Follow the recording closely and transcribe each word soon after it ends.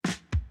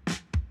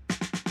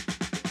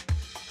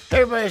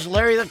Everybody's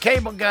Larry the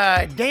Cable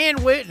Guy,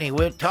 Dan Whitney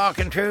with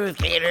Talking Truth.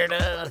 Get her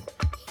done.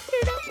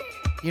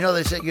 You know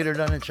they say get her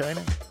done in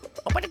China?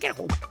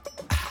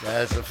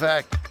 That's a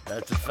fact.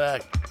 That's a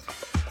fact.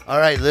 All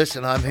right,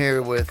 listen, I'm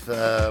here with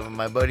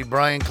my buddy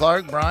Brian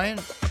Clark. Brian,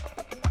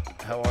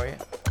 how are you?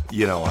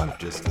 You know, I'm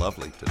just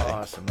lovely today.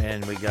 Awesome,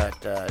 man. We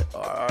got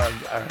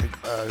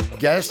our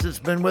guest that's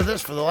been with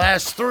us for the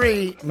last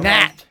three,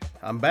 Nat.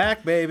 I'm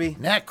back, baby.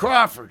 Nat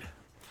Crawford.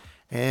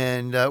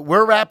 And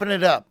we're wrapping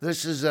it up.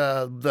 This is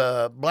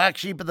the black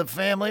sheep of the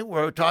family.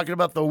 We're talking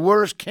about the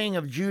worst king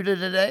of Judah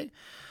today.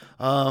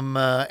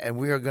 And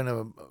we are going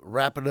to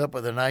wrap it up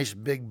with a nice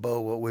big bow,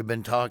 what we've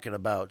been talking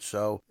about.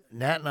 So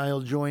Nat and I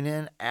will join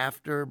in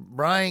after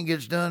Brian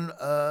gets done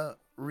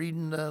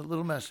reading the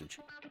little message.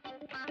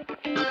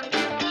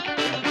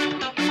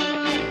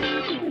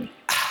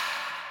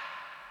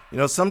 You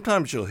know,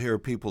 sometimes you'll hear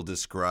people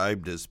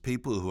described as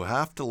people who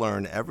have to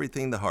learn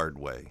everything the hard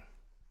way.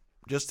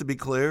 Just to be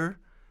clear,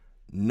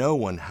 no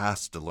one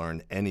has to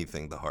learn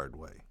anything the hard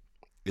way.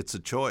 It's a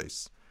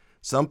choice.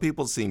 Some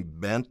people seem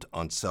bent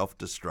on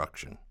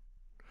self-destruction.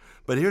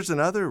 But here's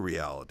another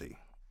reality.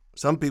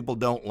 Some people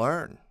don't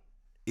learn,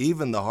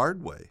 even the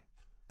hard way.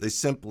 They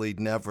simply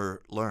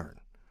never learn.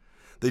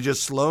 They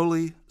just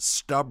slowly,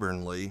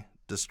 stubbornly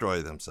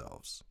destroy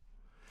themselves.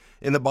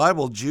 In the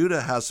Bible,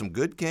 Judah has some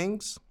good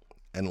kings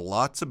and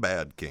lots of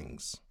bad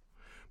kings.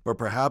 But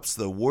perhaps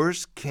the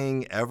worst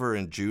king ever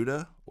in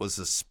Judah was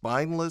a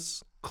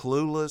spineless,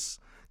 clueless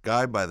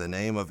guy by the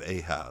name of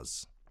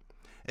Ahaz.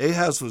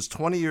 Ahaz was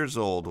 20 years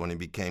old when he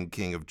became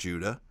king of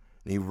Judah,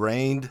 and he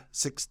reigned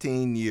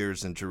 16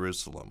 years in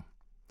Jerusalem.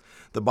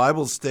 The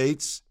Bible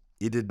states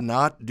he did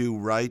not do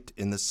right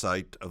in the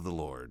sight of the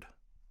Lord.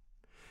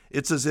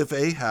 It's as if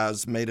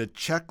Ahaz made a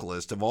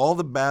checklist of all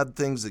the bad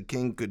things a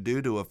king could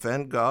do to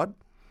offend God.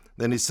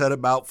 Then he set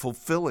about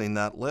fulfilling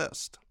that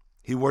list.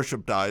 He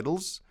worshipped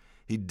idols.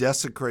 He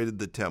desecrated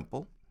the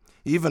temple.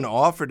 He even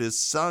offered his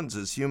sons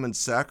as human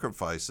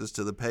sacrifices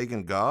to the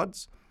pagan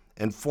gods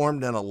and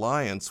formed an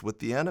alliance with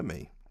the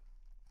enemy.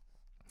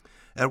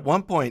 At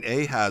one point,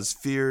 Ahaz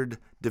feared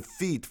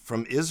defeat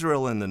from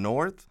Israel in the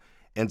north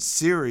and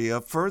Syria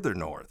further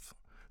north,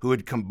 who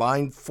had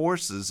combined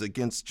forces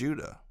against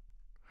Judah.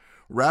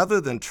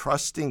 Rather than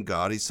trusting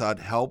God, he sought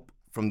help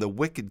from the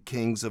wicked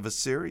kings of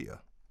Assyria.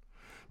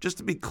 Just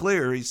to be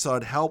clear, he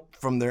sought help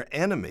from their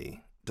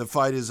enemy to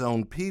fight his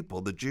own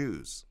people, the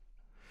Jews.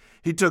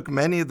 He took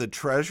many of the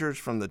treasures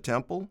from the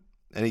temple,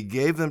 and he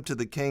gave them to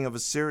the king of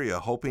Assyria,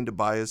 hoping to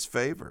buy his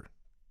favor.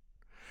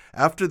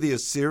 After the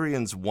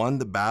Assyrians won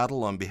the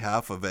battle on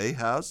behalf of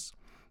Ahaz,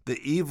 the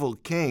evil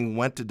king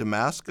went to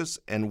Damascus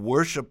and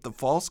worshipped the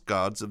false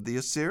gods of the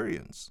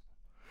Assyrians.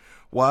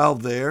 While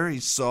there,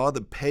 he saw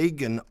the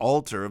pagan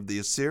altar of the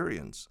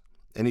Assyrians,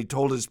 and he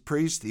told his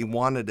priest he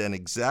wanted an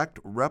exact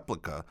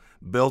replica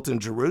built in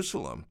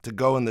Jerusalem to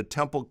go in the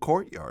temple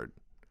courtyard.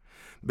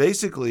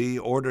 Basically, he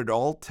ordered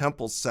all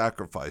temple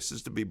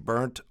sacrifices to be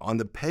burnt on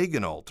the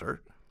pagan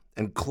altar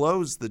and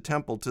closed the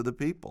temple to the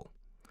people.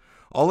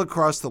 All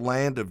across the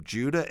land of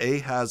Judah,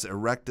 Ahaz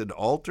erected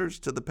altars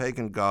to the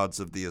pagan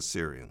gods of the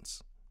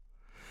Assyrians.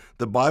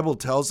 The Bible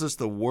tells us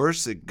the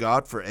worse it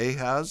got for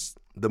Ahaz,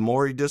 the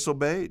more he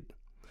disobeyed,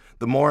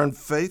 the more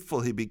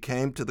unfaithful he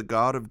became to the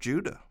God of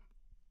Judah.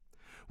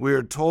 We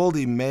are told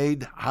he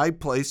made high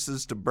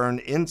places to burn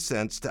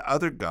incense to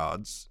other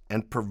gods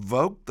and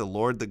provoked the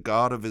Lord, the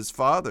God of his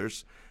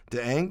fathers,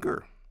 to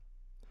anger.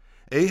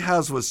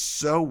 Ahaz was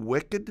so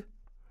wicked,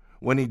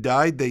 when he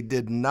died, they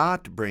did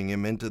not bring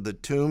him into the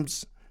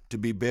tombs to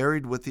be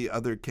buried with the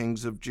other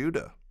kings of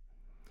Judah.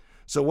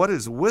 So what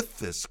is with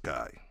this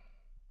guy?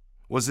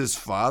 Was his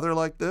father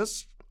like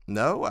this?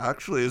 No,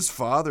 actually his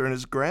father and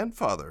his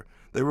grandfather.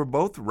 They were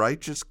both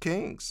righteous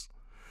kings.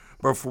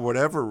 But for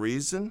whatever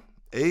reason,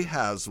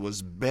 Ahaz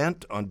was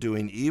bent on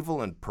doing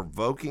evil and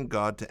provoking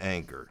God to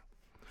anger.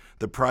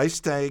 The price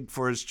tag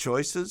for his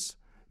choices?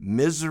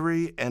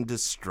 Misery and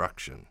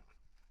destruction.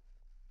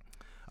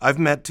 I've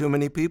met too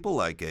many people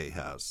like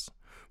Ahaz.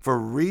 For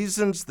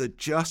reasons that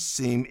just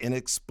seem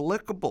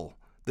inexplicable.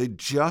 They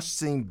just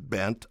seem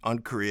bent on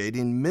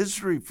creating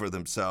misery for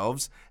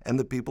themselves and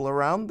the people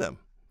around them.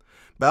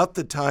 About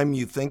the time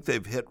you think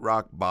they've hit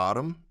rock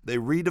bottom, they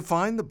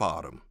redefine the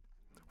bottom.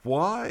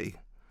 Why?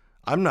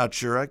 I'm not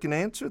sure I can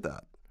answer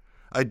that.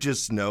 I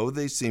just know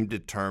they seem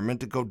determined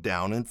to go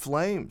down in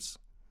flames.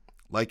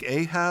 Like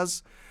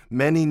Ahaz,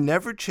 many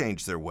never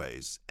change their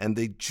ways, and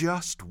they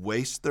just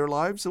waste their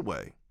lives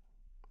away.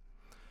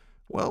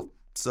 Well,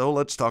 so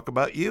let's talk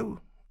about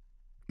you.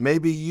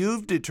 Maybe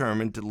you've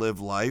determined to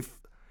live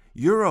life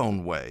your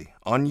own way,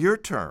 on your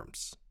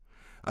terms.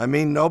 I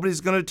mean,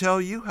 nobody's going to tell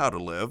you how to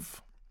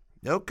live.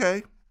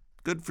 Okay,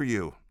 good for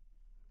you.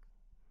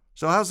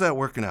 So how's that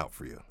working out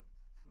for you?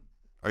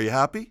 Are you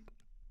happy?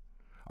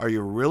 Are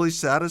you really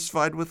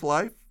satisfied with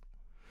life?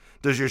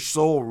 Does your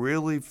soul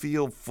really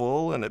feel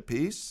full and at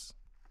peace?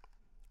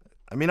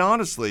 I mean,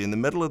 honestly, in the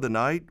middle of the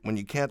night when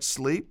you can't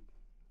sleep,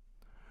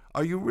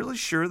 are you really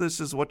sure this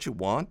is what you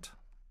want?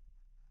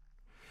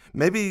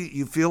 Maybe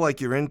you feel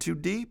like you're in too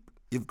deep.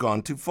 You've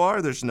gone too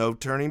far. There's no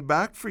turning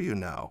back for you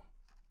now.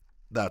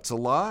 That's a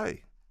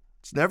lie.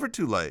 It's never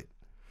too late.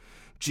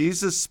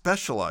 Jesus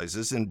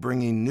specializes in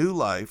bringing new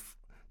life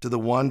to the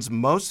ones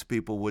most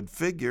people would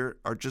figure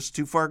are just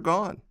too far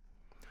gone.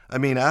 I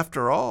mean,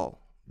 after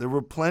all, there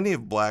were plenty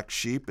of black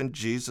sheep in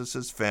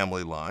Jesus'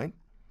 family line.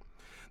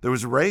 There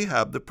was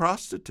Rahab the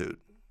prostitute,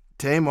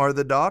 Tamar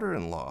the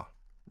daughter-in-law,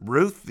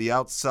 Ruth the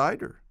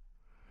outsider,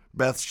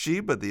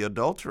 Bathsheba the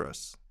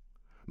adulteress,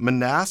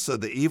 Manasseh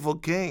the evil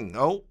king.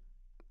 Oh,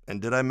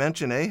 and did I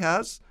mention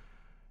Ahaz?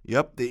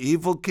 Yep, the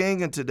evil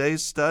king in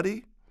today's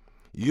study.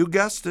 You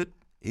guessed it.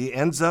 He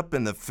ends up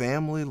in the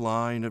family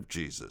line of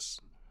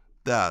Jesus.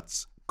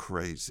 That's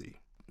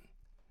crazy.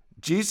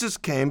 Jesus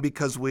came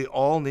because we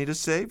all need a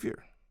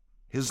Savior.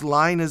 His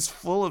line is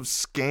full of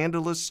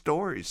scandalous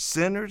stories,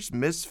 sinners,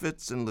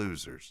 misfits, and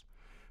losers,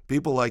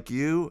 people like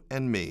you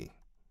and me.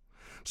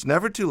 It's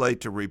never too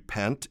late to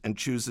repent and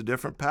choose a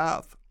different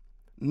path.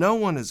 No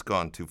one has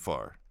gone too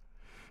far.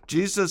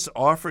 Jesus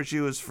offers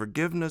you his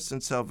forgiveness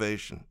and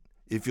salvation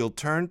if you'll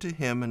turn to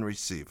him and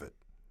receive it.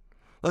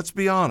 Let's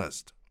be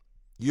honest.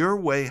 Your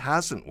way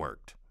hasn't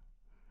worked.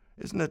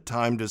 Isn't it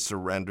time to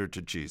surrender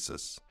to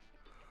Jesus?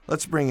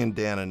 Let's bring in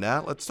Dan and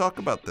Nat. Let's talk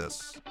about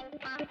this.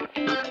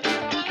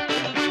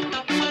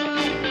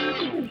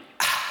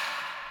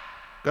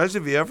 Guys,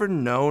 have you ever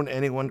known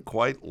anyone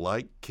quite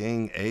like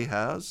King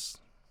Ahaz?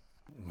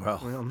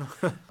 Well, no,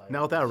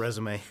 not with that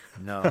resume.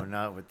 no,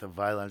 not with the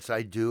violence.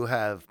 I do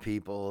have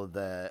people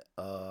that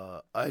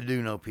I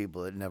do know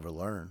people that never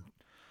learn.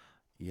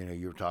 You know,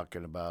 you're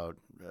talking about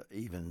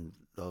even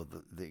though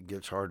it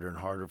gets harder and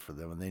harder for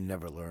them, and they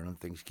never learn, and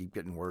things keep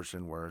getting worse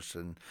and worse,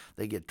 and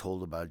they get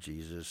told about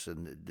Jesus,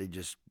 and they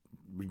just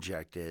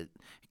reject it.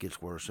 It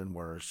gets worse and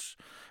worse,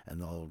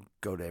 and they'll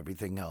go to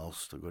everything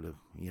else. They'll go to,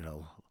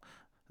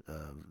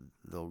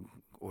 they'll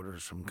order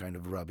some kind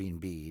of rubbing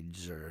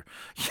beads or,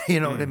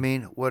 what I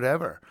mean,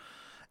 whatever,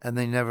 and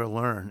they never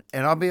learn.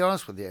 And I'll be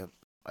honest with you,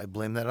 I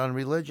blame that on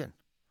religion,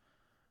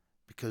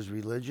 because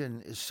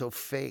religion is so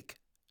fake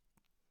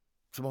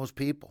to most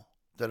people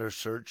that are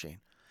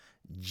searching.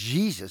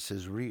 Jesus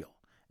is real,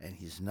 and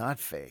he's not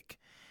fake.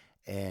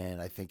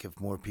 And I think if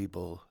more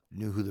people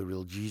knew who the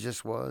real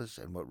Jesus was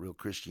and what real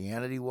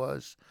Christianity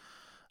was,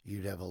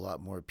 you'd have a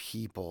lot more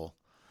people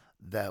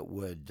that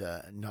would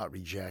not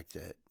reject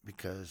it,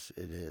 because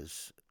it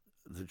is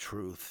the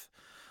truth.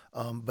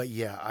 But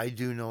yeah, I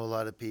do know a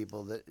lot of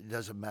people that it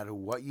doesn't matter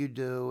what you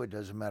do, it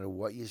doesn't matter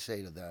what you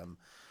say to them,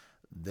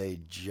 they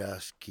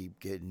just keep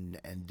getting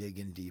and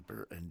digging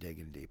deeper and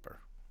digging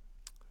deeper.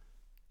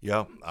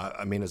 Yeah,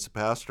 I mean, as a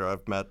pastor,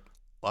 I've met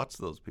lots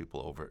of those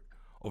people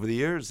over the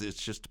years.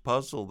 It's just a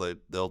puzzle.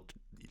 They'll,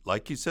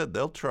 like you said,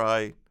 they'll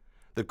try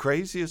the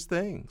craziest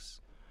things,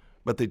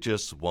 but they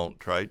just won't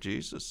try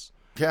Jesus.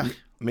 Yeah.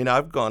 I mean,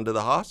 I've gone to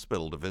the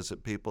hospital to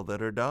visit people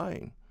that are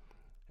dying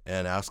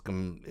and ask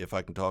them if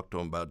I can talk to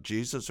them about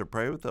Jesus or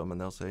pray with them, and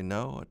they'll say,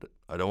 no,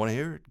 I don't want to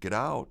hear it. Get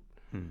out.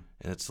 And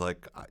it's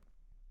like,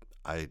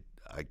 I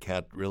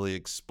can't really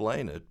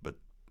explain it, but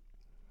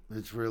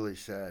it's really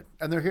sad.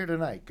 And they're here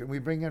tonight. Can we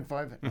bring in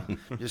 5? No,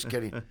 just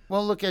kidding.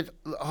 Well, look at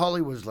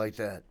Hollywood's like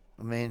that.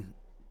 I mean,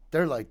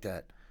 they're like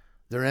that.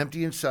 They're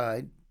empty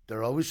inside.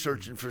 They're always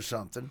searching for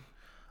something.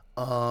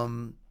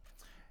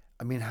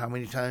 I mean, how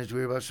many times do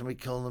we hear about somebody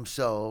killing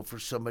themselves or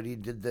somebody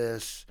did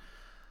this?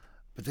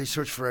 But they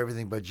search for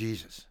everything but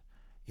Jesus.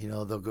 You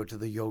know, they'll go to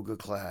the yoga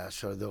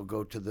class or they'll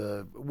go to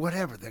the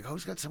whatever. They've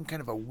always got some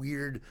kind of a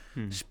weird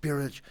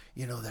spirit.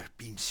 You know, they're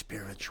being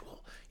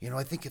spiritual. You know,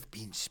 I think of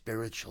being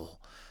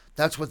spiritual.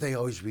 That's what they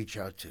always reach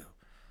out to.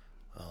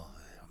 Oh,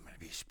 I'm going to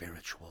be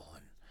spiritual.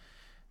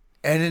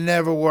 And it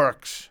never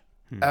works,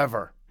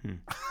 ever.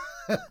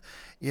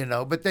 You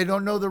know, but they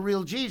don't know the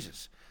real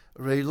Jesus.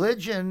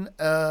 Religion,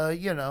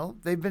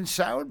 they've been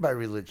soured by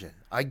religion.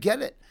 I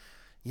get it.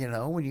 You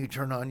know, when you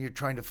turn on, you're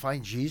trying to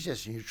find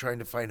Jesus and you're trying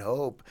to find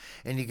hope,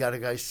 and you got a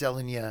guy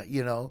selling you,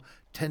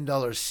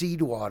 $10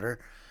 seed water,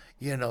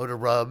 to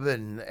rub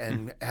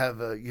and have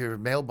your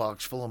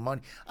mailbox full of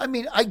money. I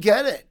mean, I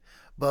get it.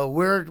 But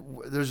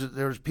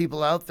there's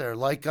people out there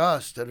like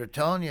us that are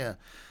telling you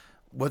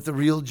what the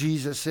real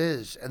Jesus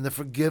is and the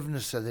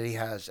forgiveness that he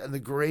has and the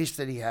grace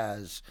that he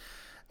has,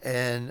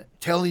 and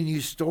telling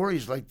you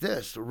stories like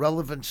this,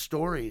 relevant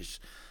stories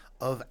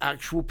of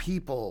actual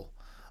people.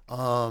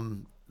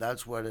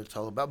 That's what it's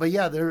all about. But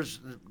yeah,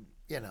 there's,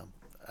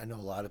 I know a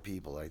lot of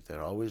people like that,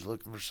 always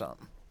looking for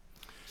something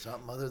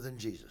other than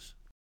Jesus.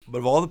 But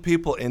of all the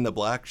people in the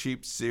Black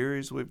Sheep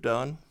series we've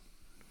done,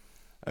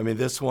 I mean,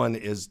 this one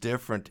is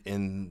different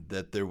in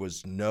that there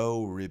was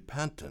no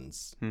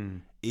repentance,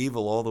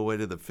 evil all the way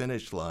to the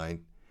finish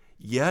line,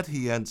 yet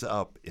he ends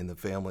up in the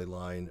family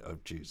line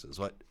of Jesus.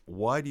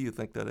 Why do you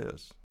think that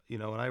is?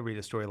 When I read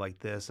a story like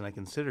this and I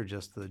consider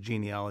just the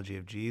genealogy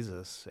of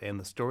Jesus and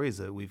the stories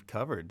that we've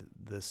covered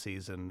this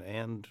season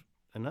and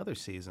in other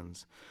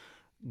seasons,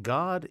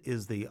 God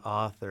is the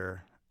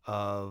author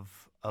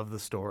of the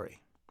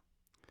story.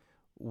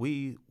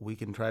 We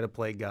can try to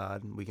play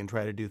God. We can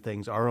try to do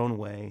things our own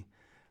way.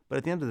 But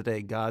at the end of the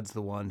day, God's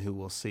the one who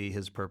will see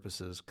his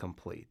purposes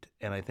complete.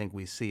 And I think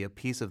we see a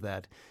piece of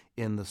that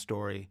in the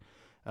story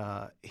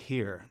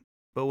here.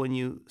 But when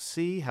you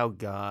see how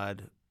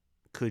God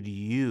could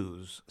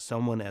use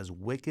someone as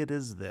wicked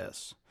as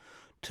this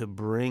to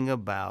bring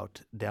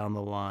about down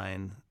the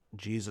line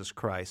Jesus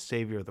Christ,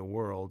 Savior of the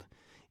world,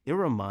 it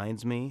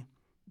reminds me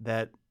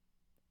that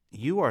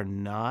you are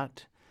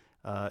not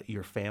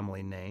your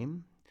family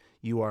name.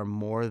 You are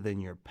more than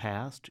your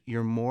past.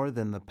 You're more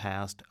than the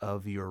past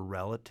of your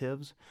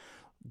relatives.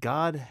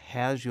 God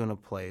has you in a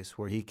place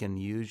where he can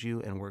use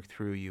you and work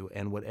through you.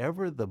 And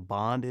whatever the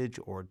bondage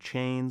or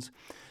chains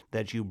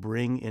that you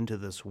bring into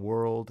this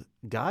world,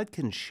 God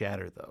can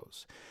shatter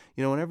those.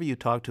 You know, whenever you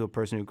talk to a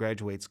person who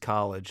graduates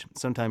college,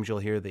 sometimes you'll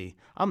hear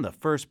I'm the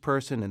first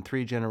person in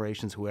 3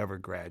 generations who ever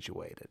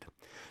graduated.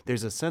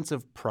 There's a sense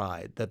of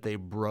pride that they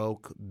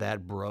broke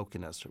that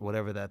brokenness,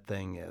 whatever that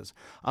thing is.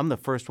 I'm the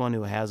first one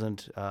who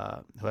hasn't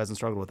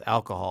struggled with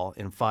alcohol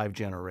in 5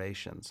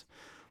 generations.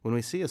 When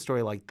we see a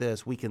story like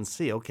this, we can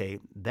see, okay,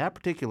 that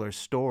particular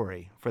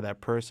story for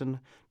that person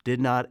did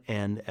not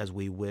end as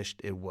we wished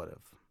it would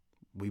have.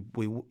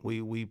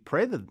 We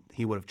pray that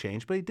he would have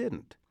changed, but he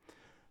didn't.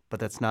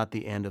 But that's not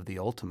the end of the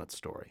ultimate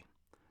story.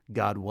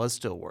 God was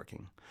still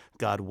working.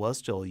 God was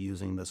still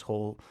using this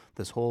whole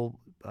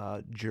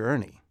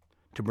journey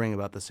to bring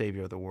about the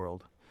Savior of the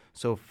world.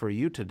 So for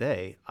you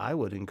today, I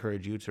would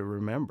encourage you to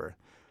remember,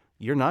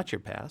 you're not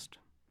your past.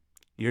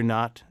 You're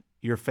not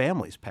your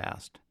family's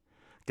past.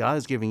 God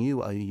is giving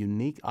you a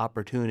unique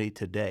opportunity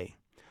today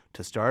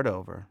to start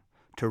over,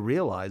 to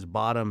realize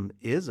bottom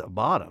is a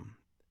bottom,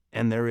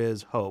 and there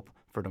is hope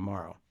for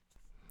tomorrow.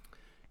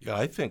 Yeah,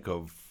 I think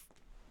of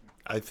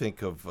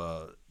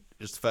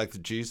just the fact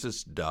that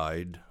Jesus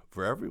died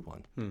for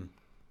everyone.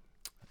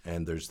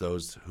 And there's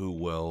those who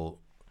will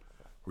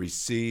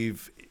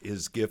receive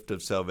his gift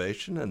of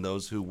salvation and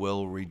those who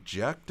will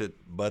reject it,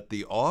 but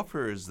the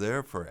offer is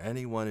there for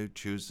anyone who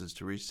chooses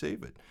to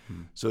receive it.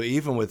 So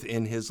even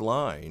within his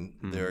line,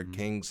 there are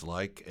kings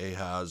like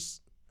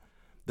Ahaz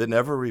that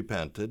never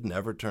repented,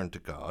 never turned to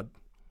God,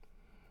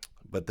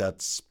 but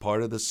that's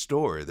part of the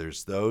story.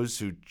 There's those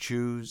who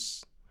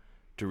choose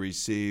to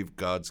receive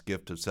God's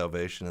gift of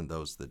salvation and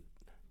those that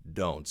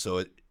don't.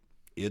 So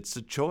it's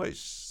a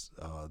choice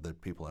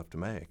that people have to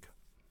make.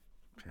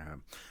 Yeah.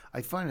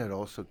 I find it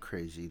also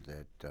crazy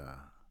that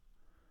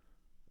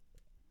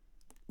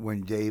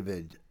when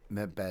David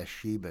met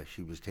Bathsheba,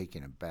 she was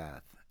taking a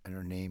bath, and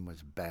her name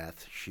was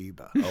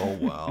Bathsheba. Oh,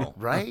 wow.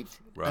 Right?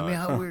 Right. I mean,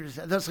 how weird is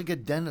that? That's like a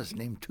dentist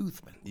named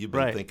Toothman. You've been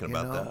Right. thinking You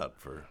about know? that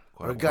for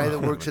quite Or a a while. guy that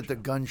works at the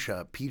gun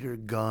shop, Peter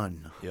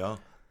Gunn. Yeah,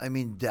 I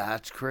mean,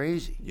 that's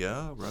crazy.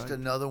 yeah, Just right.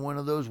 another one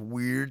of those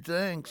weird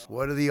things.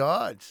 What are the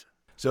odds?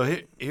 So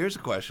here's a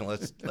question.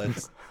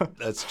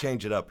 Let's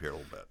change it up here a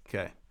little bit.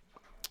 Okay.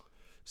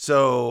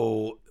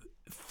 So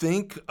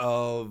think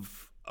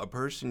of a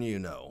person you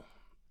know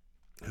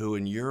who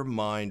in your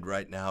mind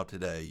right now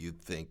today you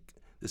think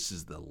this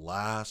is the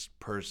last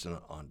person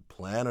on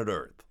planet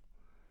Earth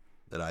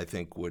that I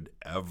think would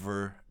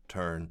ever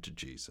turn to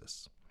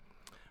Jesus.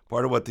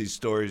 Part of what these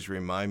stories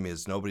remind me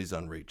is nobody's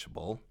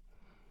unreachable,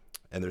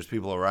 and there's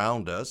people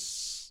around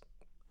us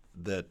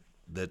that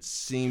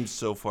seem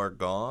so far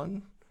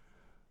gone,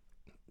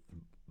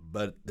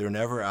 but they're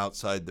never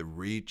outside the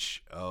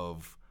reach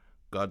of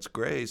God's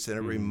grace, and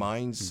it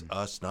reminds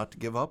us not to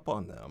give up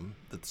on them,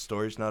 that the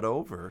story's not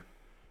over.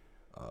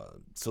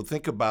 So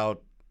think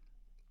about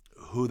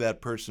who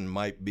that person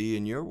might be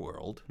in your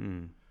world,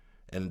 and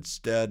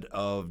instead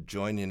of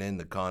joining in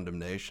the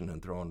condemnation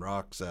and throwing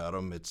rocks at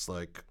them, it's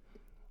like,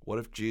 what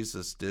if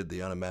Jesus did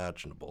the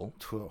unimaginable?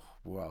 Oh,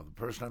 wow, the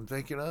person I'm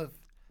thinking of,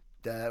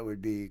 that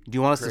would be Do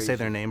you want us to crazy. say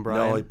their name,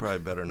 Brian? No, he probably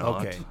better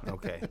not.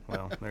 Okay.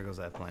 Well, there goes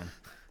that plan.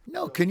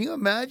 No, can you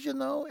imagine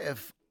though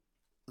if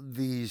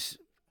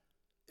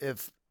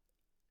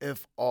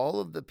all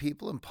of the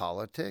people in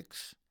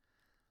politics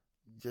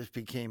just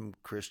became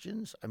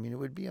Christians? I mean, it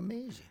would be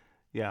amazing.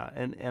 Yeah,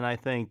 and I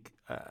think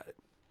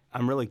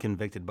I'm really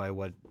convicted by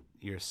what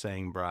you're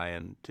saying,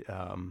 Brian.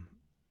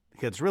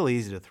 It's really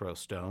easy to throw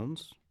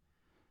stones,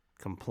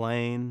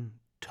 complain,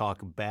 talk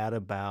bad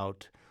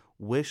about,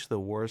 wish the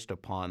worst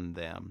upon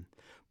them,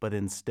 but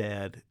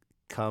instead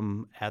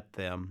come at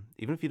them,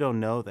 even if you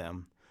don't know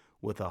them,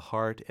 with a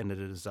heart and a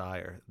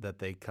desire that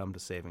they come to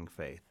saving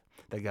faith,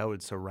 that God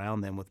would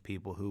surround them with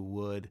people who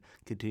would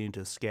continue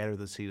to scatter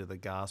the seed of the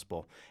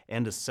gospel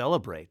and to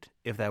celebrate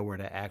if that were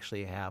to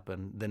actually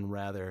happen, than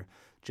rather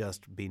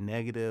just be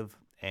negative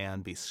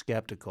and be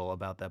skeptical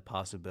about that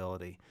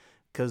possibility.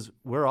 Because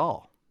we're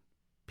all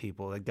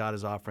people that God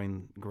is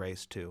offering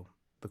grace to.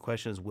 The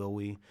question is, will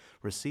we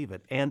receive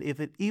it? And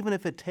even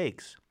if it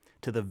takes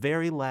to the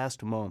very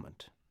last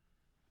moment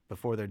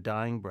before their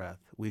dying breath,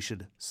 we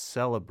should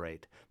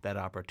celebrate that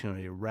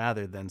opportunity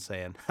rather than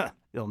saying,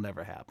 it'll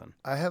never happen.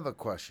 I have a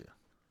question.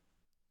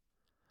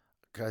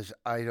 Because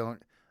I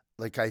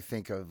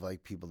think of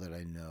like people that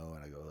I know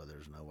and I go, oh,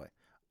 there's no way.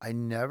 I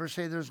never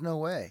say there's no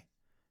way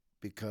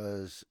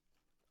because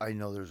I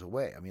know there's a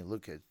way. I mean,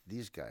 look at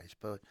these guys.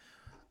 But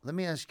let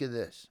me ask you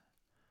this.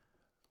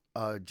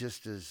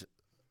 just as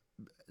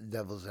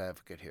devil's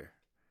advocate here,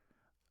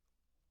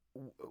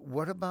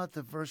 what about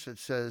the verse that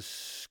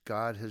says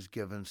God has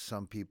given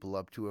some people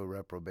up to a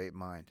reprobate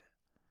mind?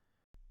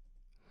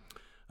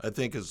 I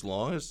think as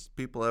long as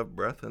people have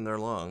breath in their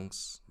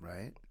lungs,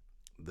 Right?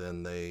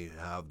 then they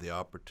have the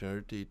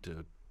opportunity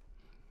to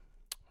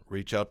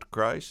reach out to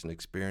Christ and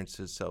experience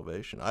his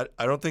salvation. I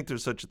don't think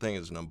there's such a thing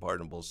as an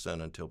unpardonable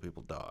sin until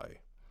people die.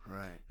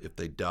 Right. If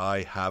they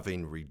die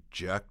having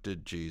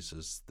rejected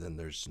Jesus, then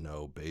there's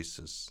no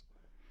basis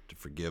to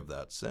forgive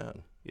that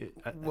sin.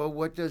 Well,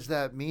 what does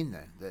that mean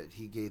then, that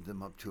he gave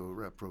them up to a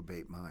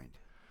reprobate mind?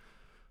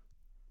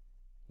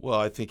 Well,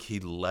 I think he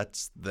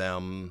lets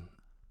them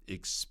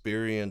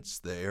experience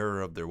the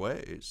error of their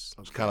ways.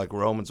 It's kind of like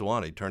Romans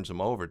 1. He turns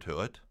them over to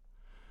it.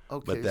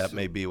 Okay, But that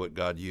may be what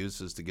God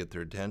uses to get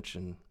their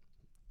attention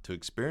to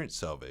experience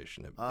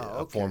salvation,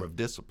 a form of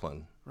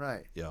discipline.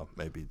 right. Yeah,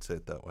 maybe you'd say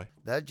it that way.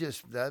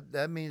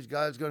 That means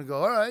God's going to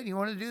go, all right, you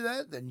want to do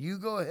that? Then you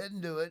go ahead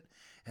and do it,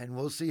 and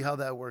we'll see how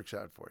that works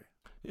out for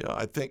you. Yeah,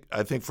 I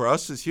think for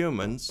us as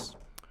humans,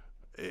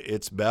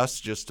 it's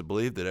best just to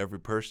believe that every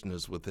person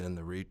is within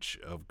the reach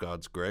of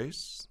God's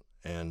grace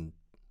and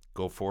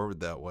go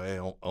forward that way.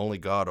 Only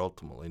God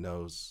ultimately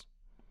knows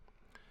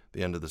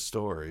the end of the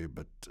story,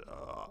 but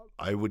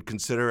I would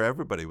consider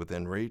everybody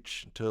within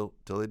reach till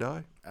they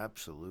die.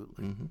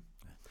 Absolutely. Mm-hmm.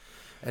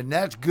 And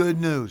that's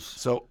good news.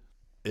 So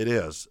it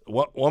is.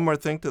 One more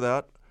thing to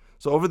that.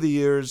 So over the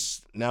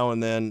years, now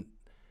and then,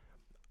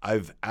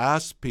 I've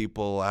asked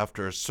people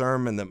after a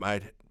sermon that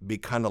might be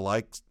kind of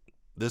like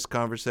this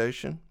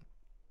conversation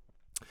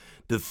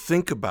to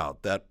think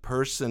about that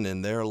person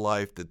in their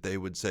life that they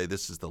would say,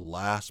 this is the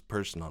last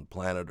person on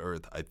planet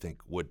Earth I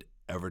think would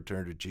ever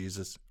turn to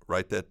Jesus.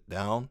 Write that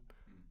down.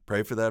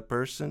 Pray for that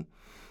person.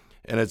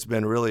 And it's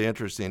been really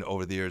interesting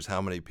over the years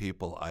how many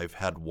people I've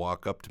had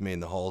walk up to me in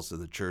the halls of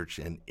the church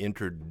and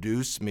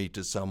introduce me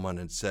to someone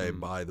and say,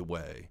 by the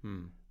way,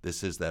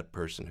 this is that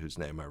person whose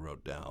name I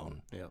wrote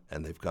down,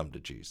 and they've come to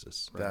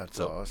Jesus. That's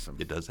so awesome.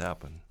 It does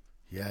happen.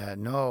 Yeah,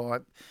 no,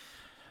 I'm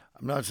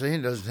not saying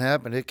it doesn't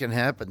happen. It can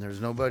happen. There's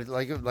nobody,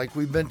 like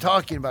we've been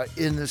talking about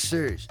in this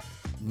series,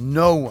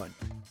 no one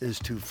is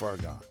too far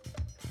gone.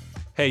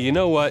 Hey, you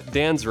know what?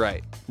 Dan's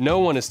right. No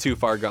one is too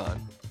far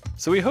gone.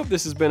 So we hope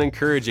this has been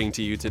encouraging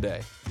to you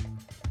today.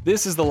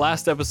 This is the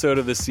last episode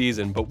of the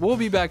season, but we'll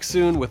be back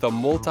soon with a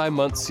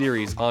multi-month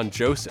series on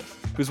Joseph,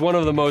 who's one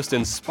of the most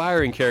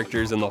inspiring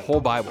characters in the whole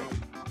Bible.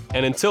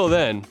 And until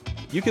then,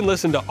 you can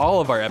listen to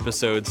all of our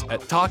episodes at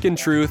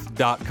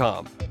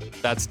talkintruth.com.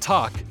 That's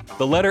talk,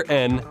 the letter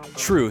N,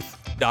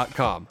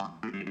 truth.com.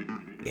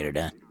 Get her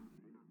done.